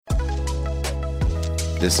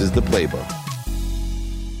This is The Playbook.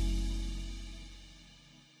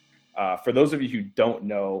 For those of you who don't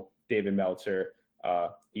know David Meltzer,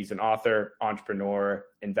 he's an author, entrepreneur,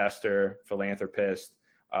 investor, philanthropist.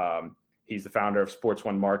 He's the founder of Sports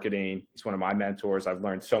One Marketing. He's one of my mentors. I've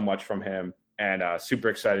learned so much from him, and super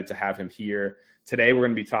excited to have him here. Today, we're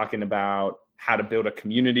going to be talking about how to build a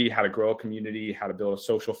community, how to grow a community, how to build a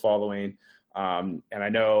social following. And I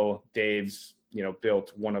know Dave's,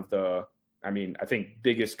 built one of the, I think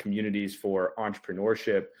biggest communities for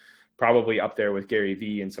entrepreneurship, probably up there with Gary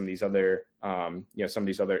Vee and some of these other, some of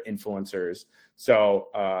these other influencers. So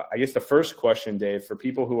I guess the first question, Dave, for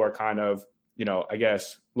people who are kind of,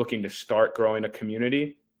 looking to start growing a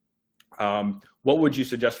community, what would you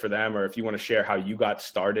suggest for them? Or if you want to share how you got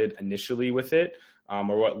started initially with it,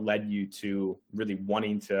 or what led you to really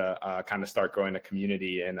wanting to kind of start growing a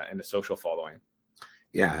community and a social following?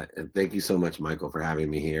 Yeah, and thank you so much, Michael, for having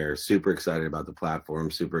me here. Super excited about the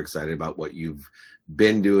platform, super excited about what you've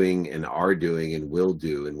been doing and are doing and will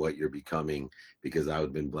do and what you're becoming, because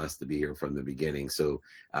I've been blessed to be here from the beginning. So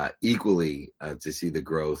equally to see the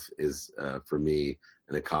growth is for me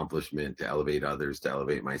an accomplishment, to elevate others, to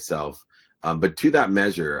elevate myself. But to that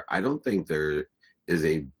measure, I don't think there is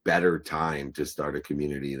a better time to start a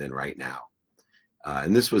community than right now.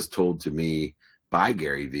 And this was told to me by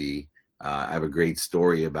Gary Vee. I have a great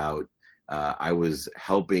story about I was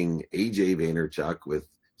helping AJ Vaynerchuk with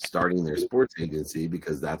starting their sports agency,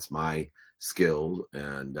 because that's my skill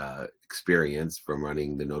and experience from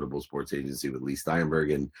running the Notable Sports Agency with Lee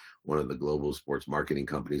Steinberg and one of the global sports marketing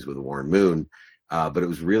companies with Warren Moon. But it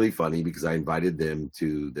was really funny because I invited them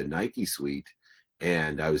to the Nike suite,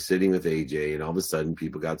 and I was sitting with AJ, and all of a sudden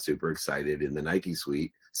people got super excited in the Nike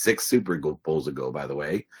suite, 6 Super Bowls ago, by the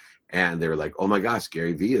way. And they were like, oh my gosh,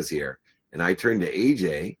 Gary Vee is here. And I turned to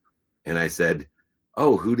AJ and I said,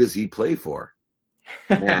 oh, who does he play for?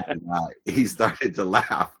 And he started to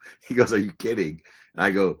laugh. He goes, are you kidding? And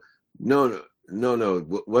I go, no.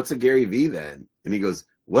 What's a Gary Vee then? And he goes,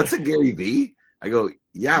 what's a Gary Vee? I go,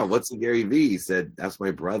 yeah, what's a Gary Vee? He said, that's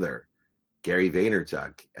my brother, Gary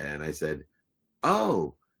Vaynerchuk. And I said,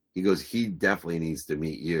 oh. He goes, he definitely needs to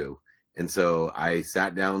meet you. And so I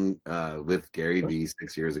sat down with Gary Vee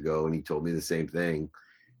 6 years ago, and he told me the same thing.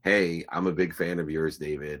 Hey, I'm a big fan of yours,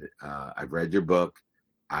 David. I've read your book.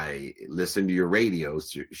 I listened to your radio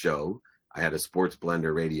show. I had a Sports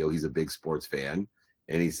Blender radio. He's a big sports fan.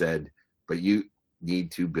 And he said, but you need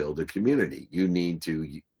to build a community. You need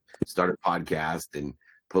to start a podcast and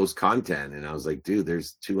post content. And I was like, dude,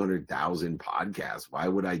 there's 200,000 podcasts. Why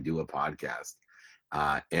would I do a podcast?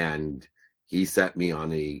 And he set me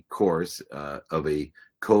on a course of a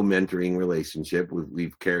co-mentoring relationship.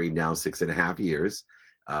 We've carried now 6.5 years.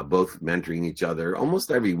 Both mentoring each other almost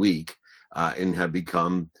every week, and have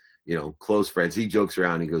become, close friends. He jokes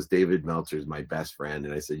around. He goes, David Meltzer is my best friend.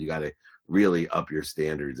 And I said, you got to really up your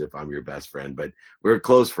standards if I'm your best friend. But we're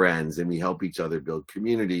close friends, and we help each other build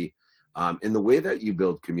community. And the way that you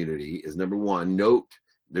build community is, number one, note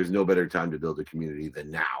there's no better time to build a community than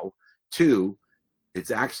now. 2,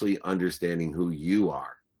 it's actually understanding who you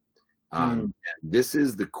are. This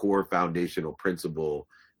is the core foundational principle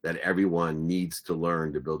that everyone needs to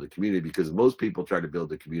learn to build a community, because most people try to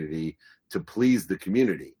build a community to please the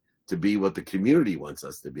community, to be what the community wants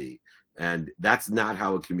us to be. And that's not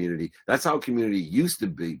how that's how a community used to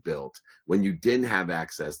be built when you didn't have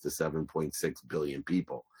access to 7.6 billion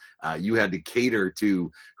people. You had to cater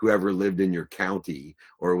to whoever lived in your county,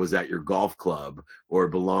 or was at your golf club, or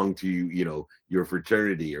belonged to, your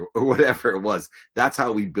fraternity, or whatever it was. That's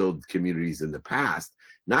how we build communities in the past,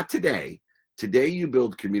 not today. Today, you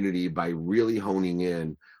build community by really honing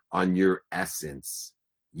in on your essence,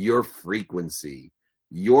 your frequency,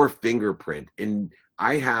 your fingerprint. And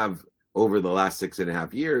I have, over the last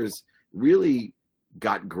 6.5 years, really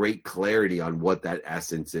got great clarity on what that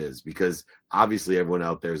essence is, because obviously everyone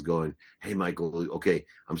out there is going, hey, Michael, okay,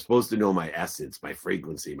 I'm supposed to know my essence, my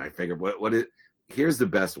frequency, my fingerprint. Here's the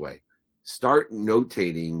best way. Start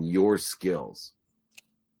notating your skills,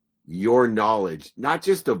 your knowledge, not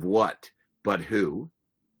just of what, but who.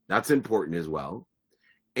 That's important as well.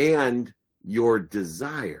 And your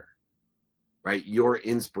desire, right? Your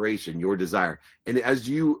inspiration, your desire. And as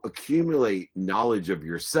you accumulate knowledge of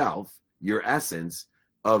yourself, your essence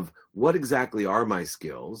of what exactly are my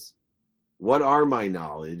skills, what are my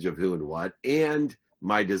knowledge of who and what, and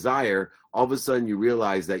my desire, all of a sudden you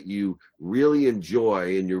realize that you really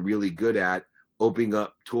enjoy and you're really good at opening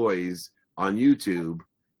up toys on YouTube.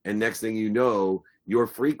 And next thing you know, your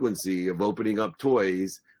frequency of opening up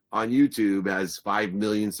toys on YouTube has 5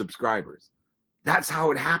 million subscribers. That's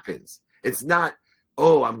how it happens. It's not,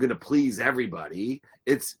 oh, I'm going to please everybody.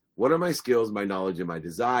 It's what are my skills, my knowledge, and my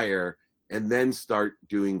desire, and then start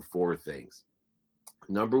doing 4 things.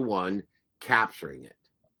 Number 1, capturing it.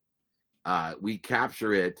 We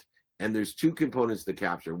capture it, and there's 2 components to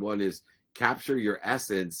capture. One is capture your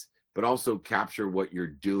essence, but also capture what you're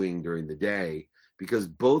doing during the day, because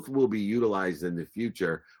both will be utilized in the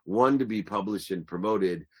future. One to be published and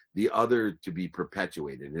promoted, the other to be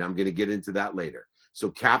perpetuated. And I'm going to get into that later. So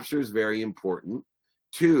capture is very important.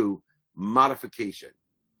 2, modification.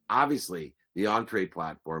 Obviously, the Entre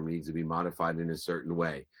platform needs to be modified in a certain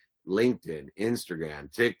way. LinkedIn,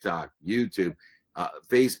 Instagram, TikTok, YouTube,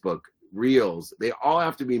 Facebook, Reels, they all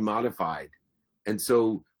have to be modified. And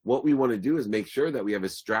so what we want to do is make sure that we have a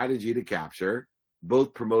strategy to capture,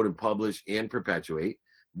 both promote and publish and perpetuate,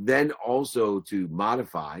 then also to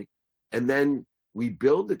modify, and then we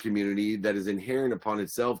build the community that is inherent upon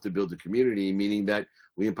itself to build a community, meaning that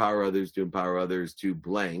we empower others to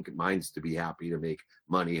blank. Mine's to be happy, to make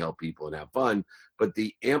money, help people, and have fun. But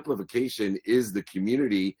the amplification is the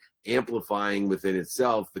community amplifying within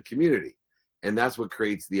itself the community. And that's what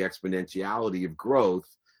creates the exponentiality of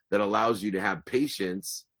growth that allows you to have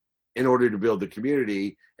patience in order to build the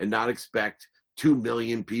community and not expect 2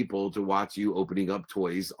 million people to watch you opening up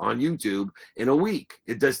toys on YouTube in a week.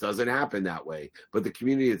 It just doesn't happen that way. But the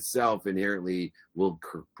community itself inherently will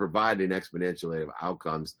provide an exponential of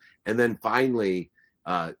outcomes. And then finally,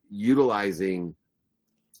 utilizing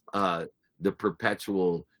the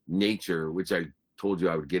perpetual nature, which I told you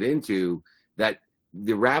I would get into, that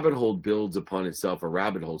the rabbit hole builds upon itself a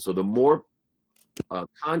rabbit hole. So the more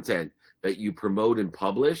content that you promote and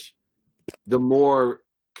publish, the more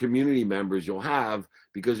community members you'll have,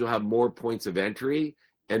 because you'll have more points of entry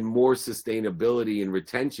and more sustainability and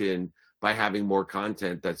retention by having more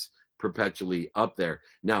content that's perpetually up there.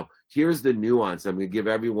 Now, here's the nuance. I'm going to give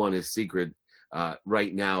everyone a secret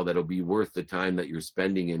right now that'll be worth the time that you're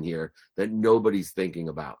spending in here that nobody's thinking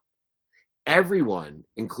about. Everyone,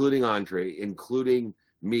 including Entre, including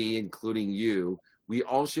me, including you, we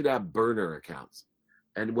all should have burner accounts.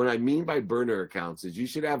 And what I mean by burner accounts is you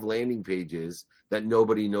should have landing pages that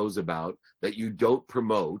nobody knows about, that you don't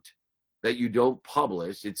promote, that you don't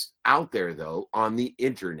publish. It's out there, though, on the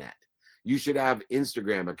internet. You should have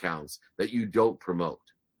Instagram accounts that you don't promote.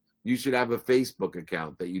 You should have a Facebook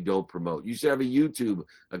account that you don't promote. You should have a YouTube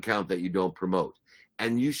account that you don't promote.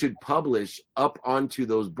 And you should publish up onto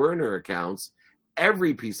those burner accounts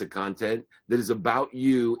every piece of content that is about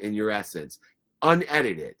you and your essence,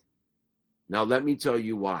 unedited. Now, let me tell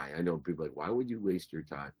you why. I know people are like, why would you waste your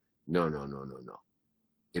time? No.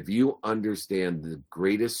 If you understand the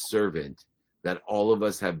greatest servant that all of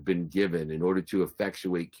us have been given in order to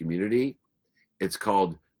effectuate community, it's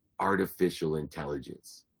called artificial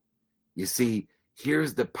intelligence. You see,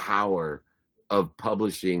 here's the power of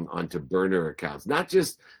publishing onto burner accounts, not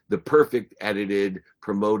just the perfect edited,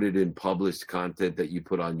 promoted, and published content that you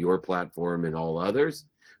put on your platform and all others,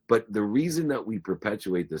 but the reason that we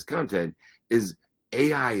perpetuate this content is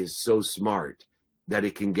AI is so smart that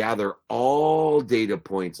it can gather all data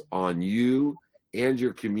points on you and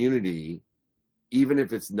your community, even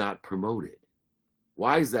if it's not promoted.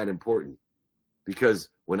 Why is that important? Because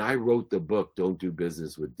when I wrote the book, Don't Do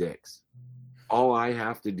Business with Dicks, all I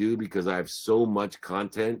have to do, because I have so much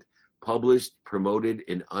content published, promoted,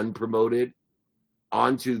 and unpromoted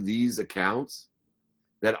onto these accounts,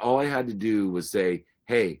 that all I had to do was say,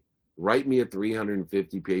 hey, write me a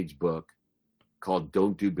 350-page book called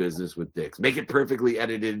Don't Do Business with Dicks. Make it perfectly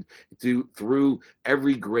edited through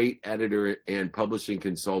every great editor and publishing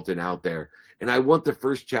consultant out there. And I want the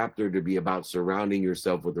first chapter to be about surrounding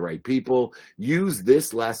yourself with the right people. Use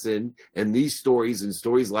this lesson and these stories and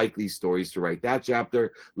stories like these stories to write that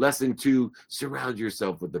chapter. Lesson 2, surround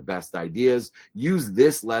yourself with the best ideas. Use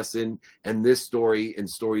this lesson and this story and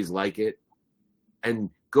stories like it, and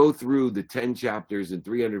go through the 10 chapters and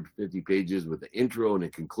 350 pages with an intro and a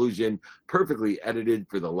conclusion, perfectly edited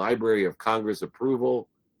for the Library of Congress approval,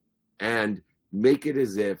 and make it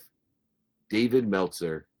as if David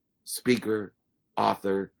Meltzer, speaker,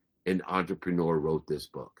 author, and entrepreneur, wrote this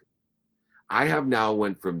book. I have now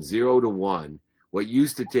went from 0 to 1. What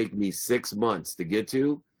used to take me 6 months to get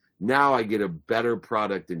to, now I get a better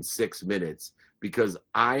product in 6 minutes, because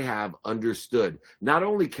I have understood not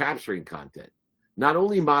only capturing content, not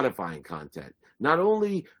only modifying content, not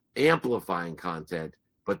only amplifying content,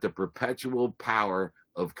 but the perpetual power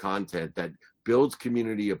of content that builds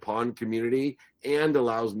community upon community and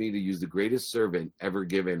allows me to use the greatest servant ever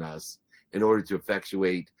given us in order to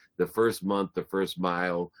effectuate the first month, the first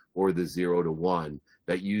mile, or the 0 to 1.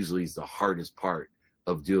 That usually is the hardest part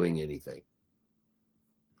of doing anything.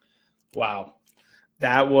 Wow.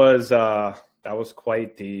 That was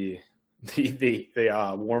quite the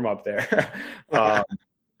warm up there. uh,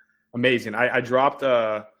 Amazing. I dropped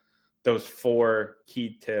those 4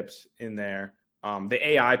 key tips in there. The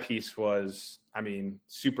AI piece was, I mean,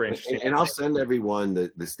 super interesting. And I'll send everyone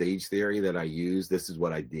the stage theory that I use. This is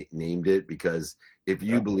what I named it, because if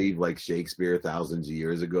you believe, like Shakespeare thousands of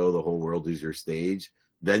years ago, the whole world is your stage,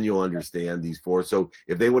 then you'll understand these 4. So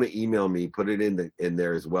if they want to email me, put it in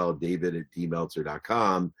there as well,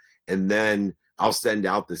 david@dmeltzer.com, and then I'll send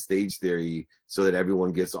out the stage theory so that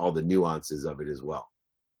everyone gets all the nuances of it as well.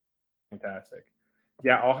 Fantastic.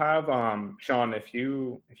 Yeah, I'll have Sean, if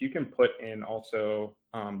you can put in also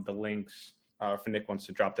the links, if Nick wants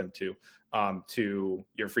to drop them to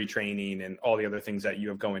your free training and all the other things that you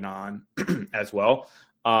have going on as well.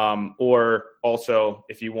 Or also,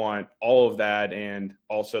 if you want all of that and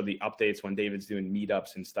also the updates when David's doing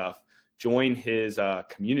meetups and stuff, join his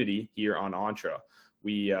community here on Entre.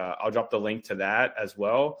 I'll drop the link to that as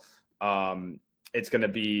well. It's going to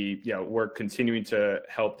be, we're continuing to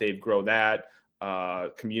help Dave grow that.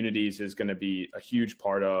 Communities is going to be a huge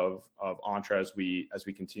part of Entre as we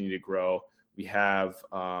continue to grow. We have,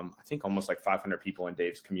 I think, almost like 500 people in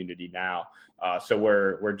Dave's community now. So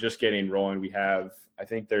we're just getting rolling. We have, I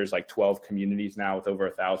think there's like 12 communities now with over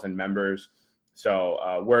 1,000 members.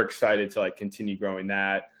 So we're excited to like continue growing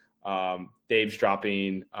that. Dave's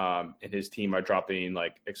dropping and his team are dropping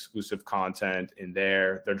like exclusive content in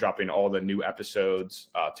there. They're dropping all the new episodes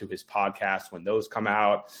to his podcast when those come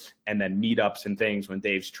out, and then meetups and things when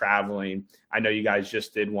Dave's traveling. I know you guys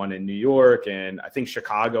just did one in New York and I think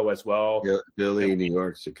Chicago as well. Yeah, Philly, New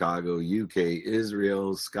York, Chicago, UK,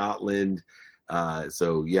 Israel, Scotland.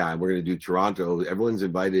 So yeah, we're going to do Toronto. Everyone's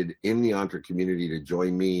invited in the Entre community to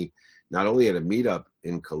join me, not only at a meetup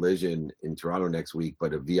in Collision in Toronto next week,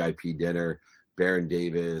 but a VIP dinner, Baron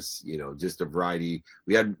Davis, just a variety.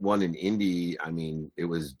 We had one in Indy. I mean, it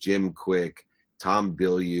was Jim Quick, Tom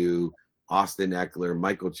Bilyeu, Austin Eckler,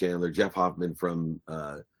 Michael Chandler, Jeff Hoffman from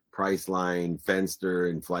Priceline, Fenster,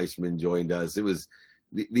 and Fleischman joined us. It was,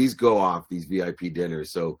 these go off, these VIP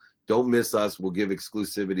dinners. So don't miss us. We'll give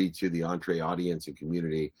exclusivity to the Entre audience and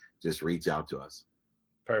community. Just reach out to us.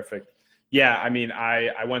 Perfect. Yeah, I mean,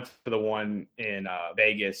 I went to the one in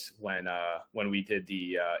Vegas when we did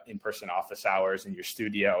the in-person office hours in your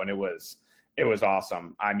studio, and it was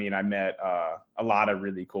awesome. I mean, I met a lot of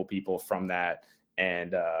really cool people from that,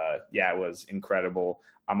 and yeah, it was incredible.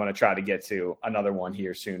 I'm gonna try to get to another one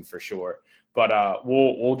here soon for sure. But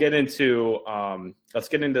we'll get into let's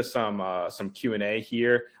get into some Q&A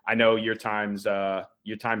here. I know your time's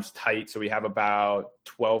tight, so we have about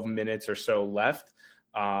 12 minutes or so left.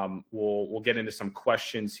 We'll get into some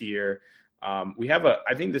questions here. We have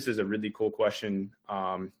I think this is a really cool question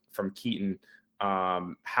from Keaton.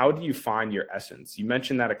 How do you find your essence? You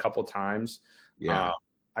mentioned that a couple times. Yeah.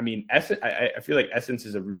 I mean, I feel like essence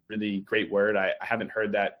is a really great word. I haven't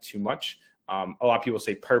heard that too much. A lot of people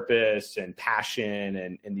say purpose and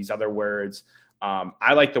passion and these other words.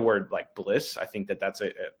 I like the word like bliss. I think that's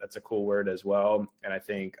a cool word as well. And I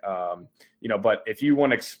think, but if you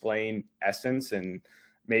want to explain essence, and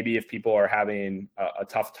maybe if people are having a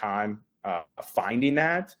tough time finding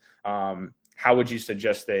that, how would you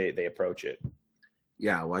suggest they approach it?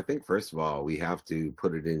 Yeah, well, I think first of all, we have to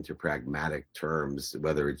put it into terms,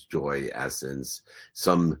 whether it's joy, essence,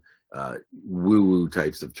 some woo-woo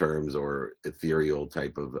types of terms or ethereal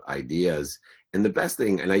type of ideas. And the best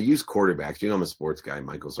thing, and I use quarterbacks, I'm a sports guy,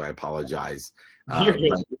 Michael, so I apologize. But,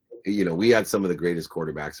 we had some of the greatest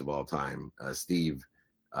quarterbacks of all time, Steve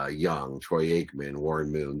Young, Troy Aikman,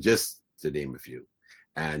 Warren Moon, just to name a few.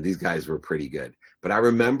 And these guys were pretty good. But I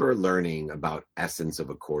remember learning about essence of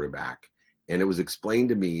a quarterback. And it was explained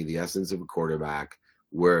to me, the essence of a quarterback,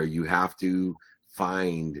 where you have to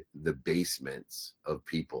find the basements of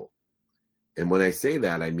people. And when I say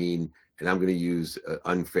that, I mean, and I'm going to use an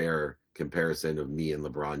unfair comparison of me and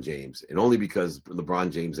LeBron James, and only because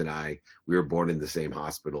LeBron James and we were born in the same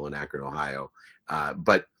hospital in Akron, Ohio.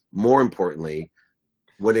 But more importantly,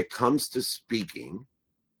 when it comes to speaking,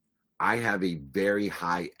 I have a very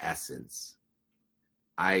high essence.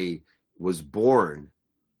 I was born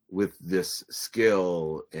with this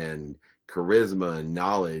skill and charisma and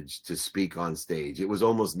knowledge to speak on stage. It was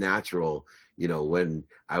almost natural, when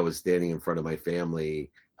I was standing in front of my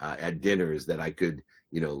family at dinners, that I could,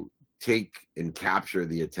 take and capture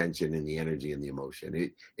the attention and the energy and the emotion.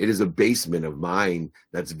 It is a basement of mine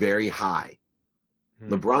that's very high.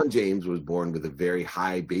 LeBron James was born with a very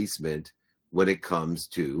high basement when it comes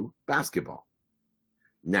to basketball.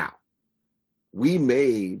 Now, we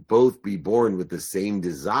may both be born with the same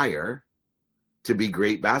desire to be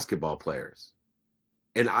great basketball players.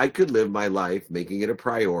 And I could live my life making it a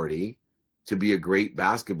priority to be a great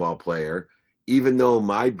basketball player, even though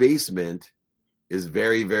my basement is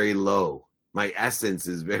very, very low. My essence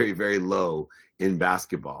is very, very low in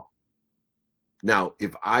basketball. Now,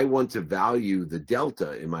 if I want to value the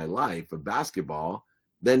delta in my life of basketball,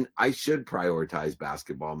 then I should prioritize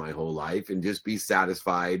basketball my whole life and just be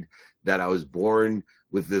satisfied that I was born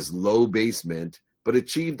with this low basement, but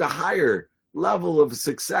achieved a higher level of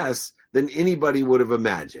success than anybody would have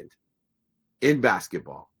imagined in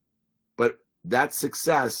basketball. But that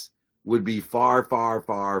success would be far, far,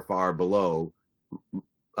 far, far below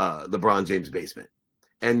LeBron James' basement.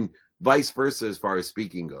 And vice versa as far as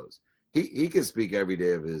speaking goes. He can speak every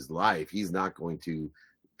day of his life. He's not going to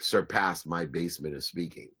surpass my basement of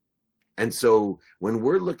speaking. And so when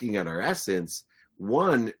we're looking at our essence,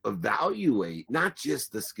 one, evaluate not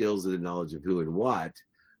just the skills and the knowledge of who and what,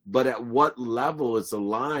 but at what level it's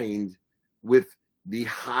aligned with the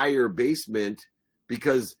higher basement,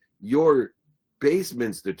 because your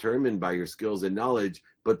basement's determined by your skills and knowledge,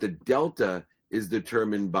 but the delta is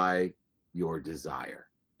determined by your desire.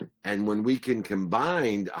 And when we can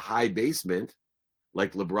combine a high basement,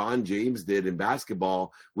 like LeBron James did in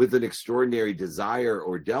basketball, with an extraordinary desire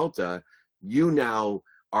or delta, you now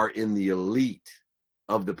are in the elite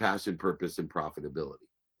of the passion, purpose, and profitability.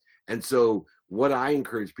 And so what I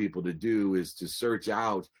encourage people to do is to search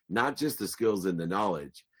out not just the skills and the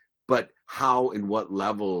knowledge, but how and what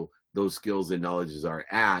level those skills and knowledges are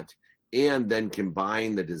at, and then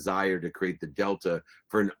combine the desire to create the delta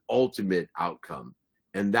for an ultimate outcome.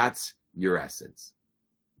 And that's your essence.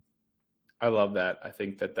 I love that. I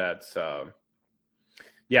think that's I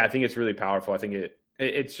think it's really powerful. I think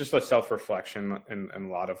it's just a self-reflection in a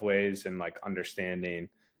lot of ways, and like understanding,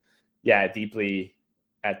 deeply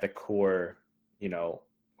at the core,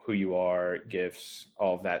 who you are, gifts,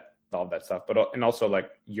 all that stuff. But and also like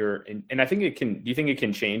and I think do you think it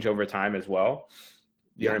can change over time as well?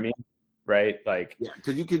 You know what I mean? Right? Like,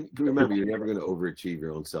 because you can remember, you're never going to overachieve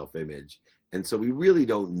your own self-image. And so we really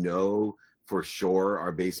don't know for sure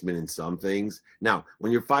our basement in some things. Now,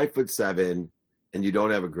 when you're 5'7" and you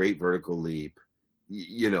don't have a great vertical leap,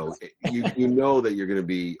 you know that you're going to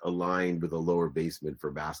be aligned with a lower basement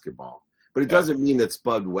for basketball. But it doesn't mean that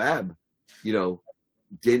Spud Webb,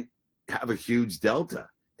 didn't have a huge delta,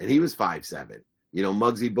 and he was 5'7".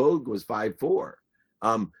 Muggsy Bogues was 5'4".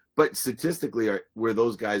 But statistically, were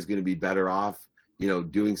those guys going to be better off,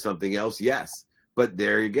 doing something else? Yes. But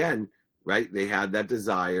there again, right? They had that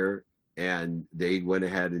desire, and they went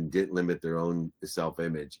ahead and didn't limit their own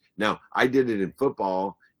self-image. Now, I did it in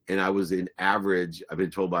football, and I was in average. I've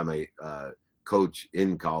been told by my coach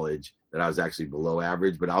in college that I was actually below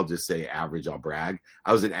average, but I'll just say average. I'll brag.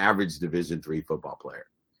 I was an average Division III football player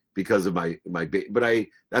because of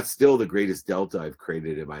that's still the greatest delta I've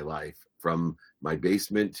created in my life, from my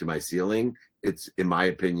basement to my ceiling. It's, in my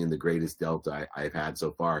opinion, the greatest delta I've had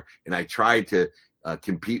so far. And I tried to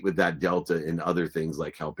compete with that delta in other things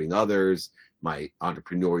like helping others, my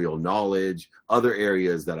entrepreneurial knowledge, other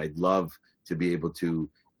areas that I'd love to be able to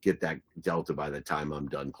get that delta by the time I'm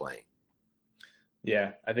done playing.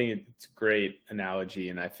 Yeah, I think it's a great analogy.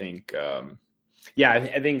 And I think,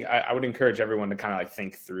 I think I would encourage everyone to kind of like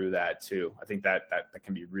think through that too. I think that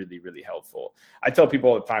can be really, really helpful. I tell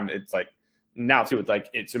people all the time, it's like now too,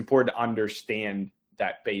 it's important to understand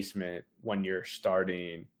that basement when you're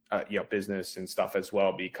starting business and stuff as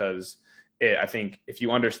well, because I think if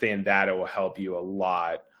you understand that, it will help you a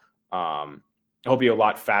lot. Help you a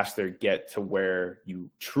lot faster get to where you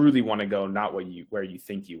truly want to go, not where you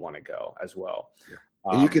think you want to go as well. Yeah.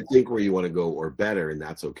 And you can think where you want to go or better, and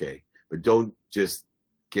that's okay. But don't just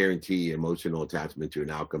guarantee emotional attachment to an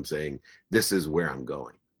outcome saying, this is where I'm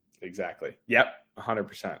going. Exactly. Yep.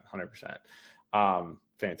 100%.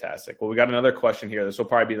 Fantastic. Well, we got another question here. This will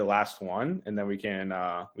probably be the last one, and then we can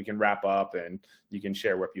wrap up, and you can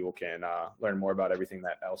share where people can learn more about everything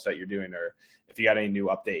else that you're doing, or if you got any new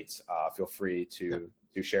updates, feel free to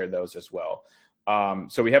share those as well.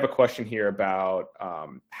 So we have a question here about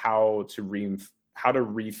how to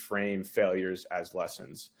reframe failures as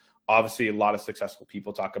lessons. Obviously, a lot of successful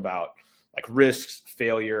people talk about like risks,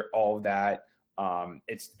 failure, all of that.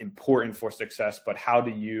 It's important for success, but how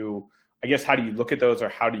do you look at those, or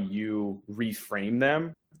how do you reframe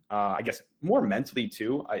them? I guess more mentally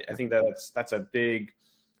too. I think that's a big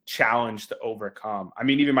challenge to overcome. I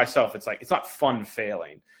mean, even myself, it's like, it's not fun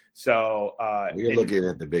failing. So you're looking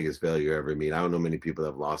at the biggest failure ever made. I don't know many people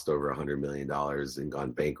that have lost over $100 million and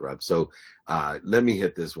gone bankrupt. So let me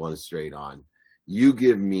hit this one straight on. You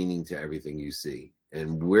give meaning to everything you see,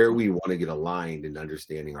 and where we want to get aligned in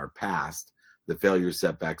understanding our past, the failures,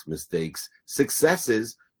 setbacks, mistakes,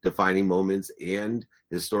 successes, defining moments, and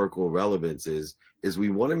historical relevances, is we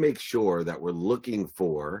want to make sure that we're looking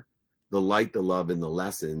for the light, the love, and the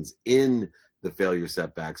lessons in the failure,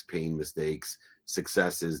 setbacks, pain, mistakes,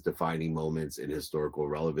 successes, defining moments, and historical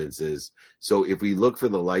relevances. So if we look for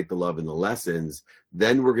the light, the love, and the lessons,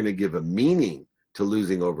 then we're going to give a meaning to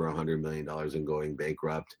losing over $100 million and going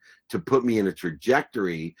bankrupt, to put me in a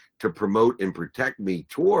trajectory to promote and protect me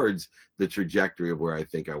towards the trajectory of where I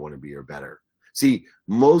think I want to be or better. See,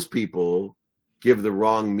 most people give the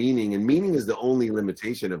wrong meaning, and meaning is the only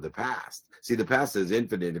limitation of the past. See, the past is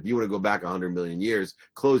infinite. If you want to go back 100 million years,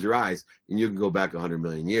 close your eyes and you can go back 100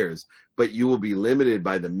 million years, but you will be limited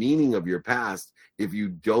by the meaning of your past if you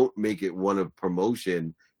don't make it one of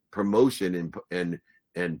promotion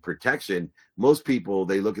and protection. Most people,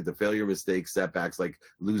 they look at the failure, mistakes, setbacks, like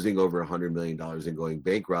losing over $100 million and going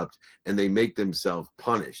bankrupt, and they make themselves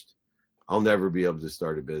punished. I'll never be able to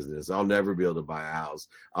start a business. I'll never be able to buy a house.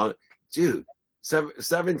 Dude,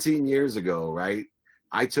 17 years ago, right?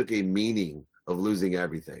 I took a meaning of losing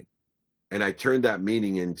everything, and I turned that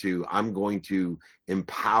meaning into, I'm going to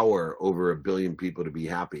empower over 1 billion people to be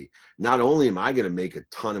happy. Not only am I going to make a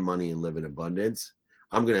ton of money and live in abundance,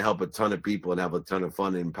 I'm going to help a ton of people and have a ton of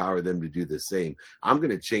fun and empower them to do the same. I'm going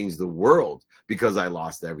to change the world because I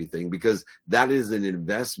lost everything, because that is an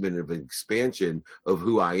investment of an expansion of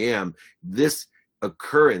who I am. This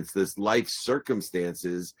occurrence, this life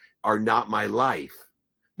circumstances are not my life.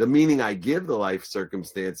 The meaning I give the life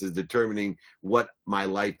circumstances determining what my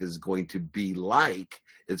life is going to be like.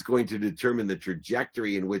 It's going to determine the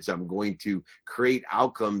trajectory in which I'm going to create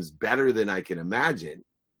outcomes better than I can imagine.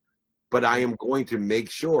 But I am going to make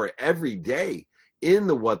sure every day in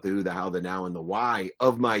the what, the who, the how, the now, and the why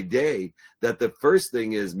of my day, that the first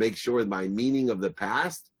thing is make sure my meaning of the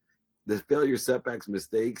past, the failure, setbacks,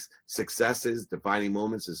 mistakes, successes, defining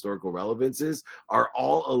moments, historical relevances, are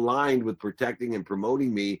all aligned with protecting and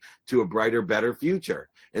promoting me to a brighter, better future.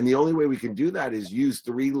 And the only way we can do that is use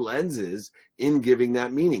 3 lenses in giving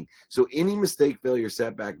that meaning. So any mistake, failure,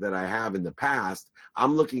 setback that I have in the past,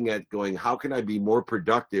 I'm looking at going, how can I be more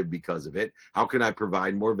productive because of it? How can I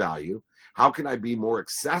provide more value? How can I be more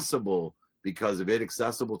accessible because of it,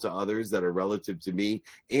 accessible to others that are relative to me,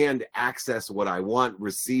 and access what I want,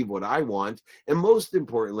 receive what I want? And most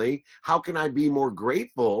importantly, how can I be more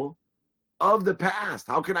grateful of the past?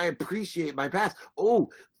 How can I appreciate my past? Oh,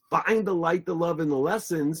 find the light, the love, and the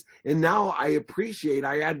lessons. And now I appreciate,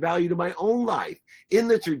 I add value to my own life in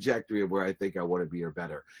the trajectory of where I think I want to be or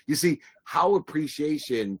better. You see, how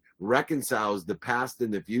appreciation reconciles the past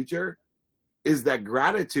and the future is that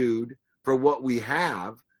gratitude for what we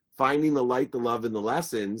have, finding the light, the love, and the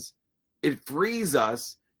lessons, it frees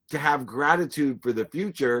us to have gratitude for the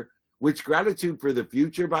future, which gratitude for the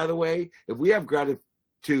future, by the way, if we have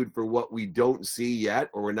gratitude for what we don't see yet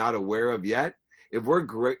or we're not aware of yet, if we're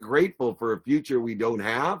grateful for a future we don't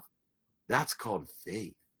have, that's called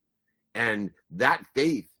faith. And that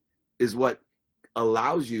faith is what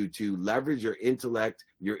allows you to leverage your intellect,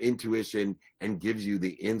 your intuition, and gives you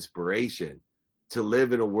the inspiration to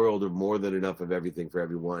live in a world of more than enough of everything for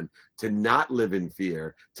everyone, to not live in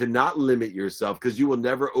fear, to not limit yourself, because you will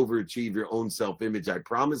never overachieve your own self-image, I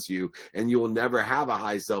promise you, and you will never have a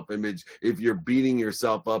high self-image if you're beating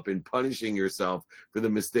yourself up and punishing yourself for the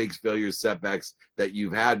mistakes, failures, setbacks that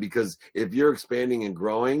you've had. Because if you're expanding and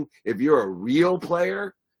growing, if you're a real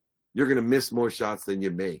player, you're going to miss more shots than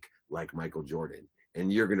you make, like Michael Jordan.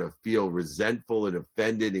 And you're going to feel resentful and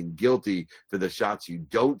offended and guilty for the shots you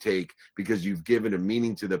don't take because you've given a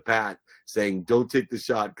meaning to the pat saying, don't take the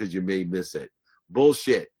shot because you may miss it.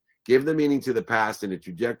 Bullshit. Give the meaning to the past and a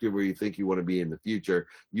trajectory where you think you want to be in the future.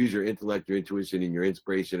 Use your intellect, your intuition, and your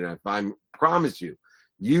inspiration. And I promise you,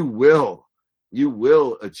 you will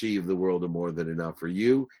achieve the world of more than enough for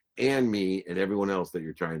you and me and everyone else that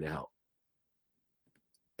you're trying to help.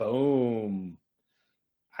 Boom.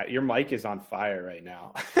 Your mic is on fire right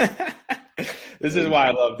now. This is why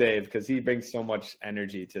I love Dave, because he brings so much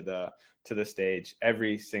energy to the stage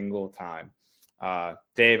every single time.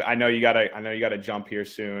 Dave, I know you gotta jump here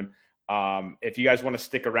soon. If you guys want to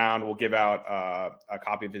stick around, we'll give out a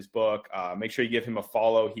copy of his book. Make sure you give him a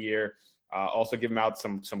follow here. Also give him out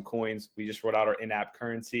some coins. We just wrote out our in-app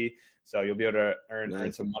currency, so you'll be able to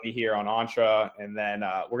earn some money here on Entre. And then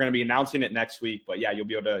we're going to be announcing it next week. But yeah, you'll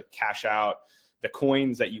be able to cash out the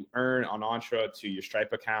coins that you earn on Entre to your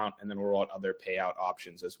Stripe account, and then we'll roll out other payout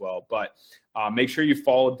options as well. But make sure you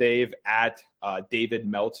follow Dave at David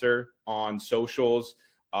Meltzer on socials.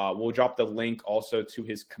 We'll drop the link also to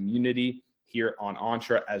his community here on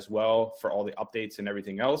Entre as well for all the updates and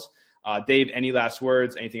everything else. Dave, any last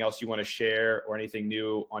words, anything else you want to share or anything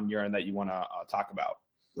new on your end that you want to talk about?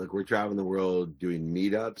 Look, we're traveling the world doing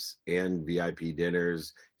meetups and VIP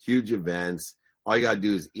dinners, huge events. All you got to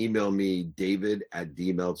do is email me,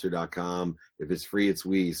 david@dmeltzer.com. If it's free, it's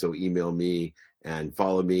we. So email me and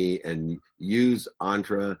follow me and use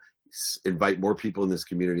Entre. Invite more people in this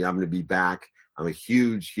community. I'm going to be back. I'm a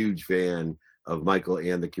huge, huge fan of Michael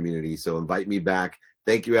and the community. So invite me back.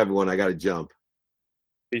 Thank you, everyone. I got to jump.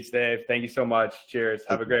 Peace, Dave. Thank you so much. Cheers.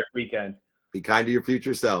 Have a great weekend. Be kind to your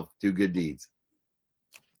future self. Do good deeds.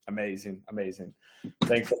 Amazing.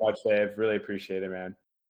 Thanks so much, Dave. Really appreciate it, man.